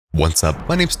What's up,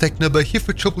 my name's TechNubber here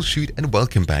for Troubleshoot and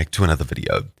welcome back to another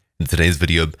video. In today's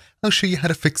video, I'll show you how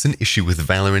to fix an issue with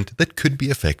Valorant that could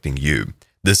be affecting you.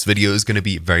 This video is going to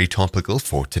be very topical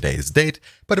for today's date,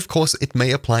 but of course it may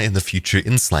apply in the future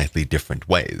in slightly different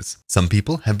ways. Some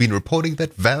people have been reporting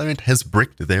that Valorant has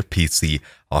bricked their PC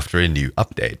after a new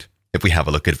update. If we have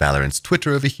a look at Valorant's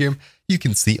Twitter over here, you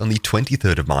can see on the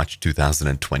 23rd of March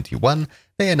 2021,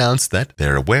 they announced that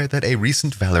they're aware that a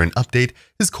recent Valorant update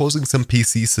is causing some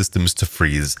PC systems to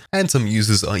freeze, and some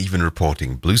users are even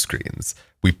reporting blue screens.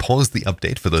 We paused the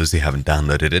update for those who haven't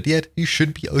downloaded it yet. You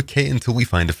should be okay until we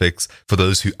find a fix. For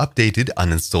those who updated,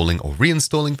 uninstalling or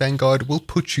reinstalling Vanguard will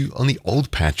put you on the old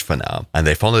patch for now. And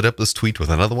they followed up this tweet with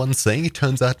another one saying it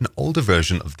turns out an older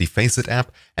version of the FaceIT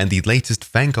app and the latest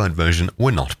Vanguard version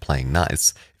were not playing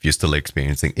nice. If you're still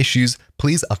experiencing issues,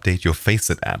 please update your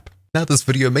FaceIT app. Now this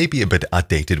video may be a bit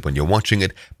outdated when you're watching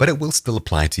it, but it will still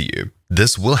apply to you.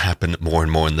 This will happen more and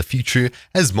more in the future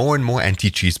as more and more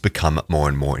anti-cheats become more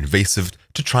and more invasive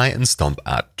to try and stomp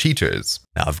out cheaters.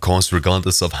 Now of course,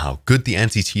 regardless of how good the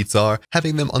anti-cheats are,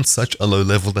 having them on such a low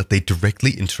level that they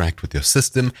directly interact with your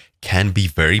system can be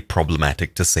very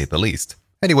problematic to say the least.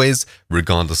 Anyways,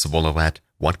 regardless of all of that,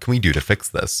 what can we do to fix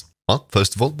this? Well,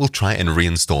 first of all, we'll try and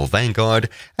reinstall Vanguard,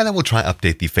 and then we'll try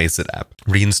update the FaceIT app.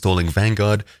 Reinstalling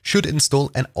Vanguard should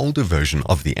install an older version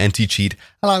of the anti-cheat,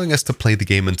 allowing us to play the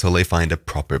game until they find a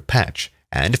proper patch.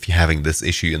 And if you're having this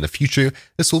issue in the future,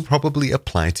 this will probably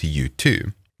apply to you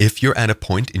too. If you're at a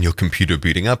point in your computer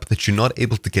booting up that you're not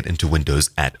able to get into Windows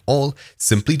at all,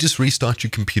 simply just restart your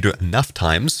computer enough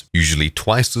times, usually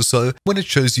twice or so, when it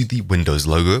shows you the Windows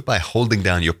logo by holding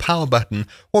down your power button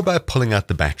or by pulling out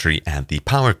the battery and the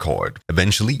power cord.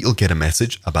 Eventually, you'll get a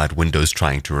message about Windows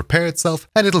trying to repair itself,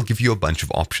 and it'll give you a bunch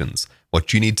of options.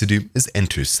 What you need to do is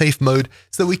enter safe mode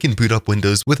so we can boot up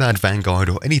Windows without Vanguard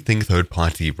or anything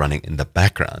third-party running in the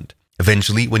background.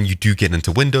 Eventually, when you do get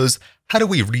into Windows, how do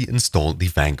we reinstall the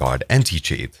Vanguard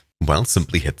anti-cheat? Well,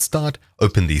 simply hit Start,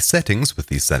 open the settings with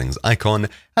the settings icon,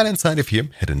 and inside of here,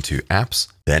 head into Apps,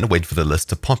 then wait for the list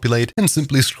to populate and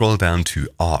simply scroll down to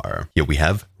R. Here we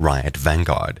have Riot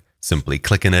Vanguard. Simply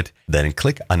click on it, then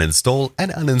click Uninstall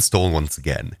and uninstall once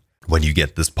again. When you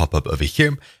get this pop-up over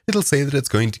here, it'll say that it's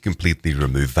going to completely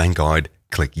remove Vanguard.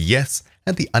 Click Yes,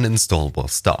 and the uninstall will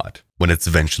start. When it's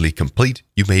eventually complete,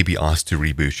 you may be asked to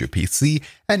reboot your PC,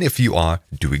 and if you are,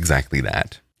 do exactly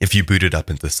that. If you boot it up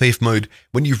into safe mode,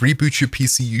 when you reboot your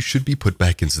PC, you should be put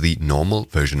back into the normal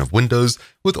version of Windows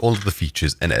with all of the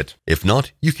features in it. If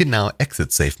not, you can now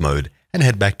exit safe mode and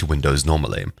head back to Windows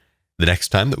normally. The next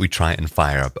time that we try and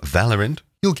fire up Valorant,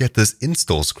 you'll get this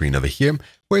install screen over here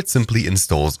where it simply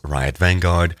installs Riot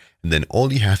Vanguard, and then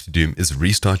all you have to do is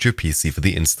restart your PC for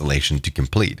the installation to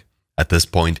complete. At this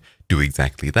point, do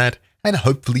exactly that, and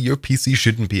hopefully your PC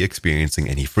shouldn't be experiencing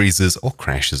any freezes or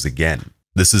crashes again.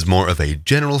 This is more of a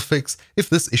general fix if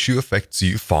this issue affects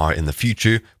you far in the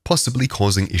future, possibly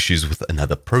causing issues with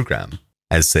another program.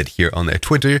 As said here on their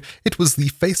Twitter, it was the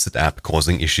FaceIT app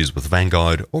causing issues with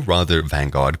Vanguard, or rather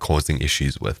Vanguard causing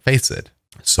issues with FaceIT.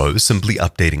 So simply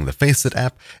updating the FaceIT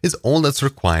app is all that's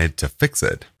required to fix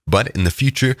it. But in the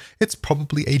future, it's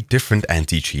probably a different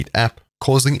anti-cheat app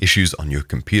causing issues on your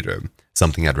computer.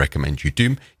 Something I'd recommend you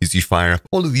do is you fire up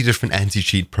all of the different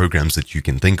anti-cheat programs that you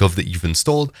can think of that you've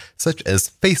installed, such as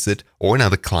FaceIT or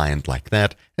another client like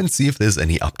that, and see if there's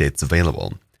any updates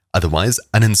available. Otherwise,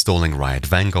 uninstalling Riot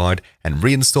Vanguard and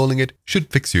reinstalling it should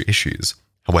fix your issues.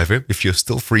 However, if you're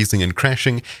still freezing and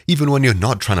crashing, even when you're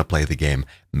not trying to play the game,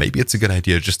 maybe it's a good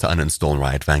idea just to uninstall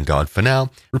Riot Vanguard for now,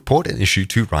 report an issue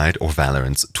to Riot or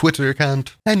Valorant's Twitter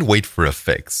account, and wait for a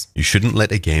fix. You shouldn't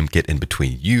let a game get in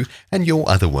between you and your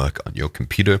other work on your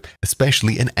computer,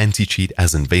 especially an anti-cheat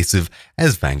as invasive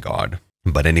as Vanguard.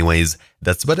 But anyways,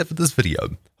 that's about it for this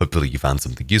video. Hopefully you found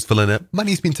something useful in it. My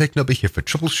name's been TechNubber here for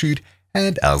Troubleshoot,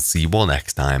 and I'll see you all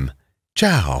next time.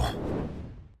 Ciao!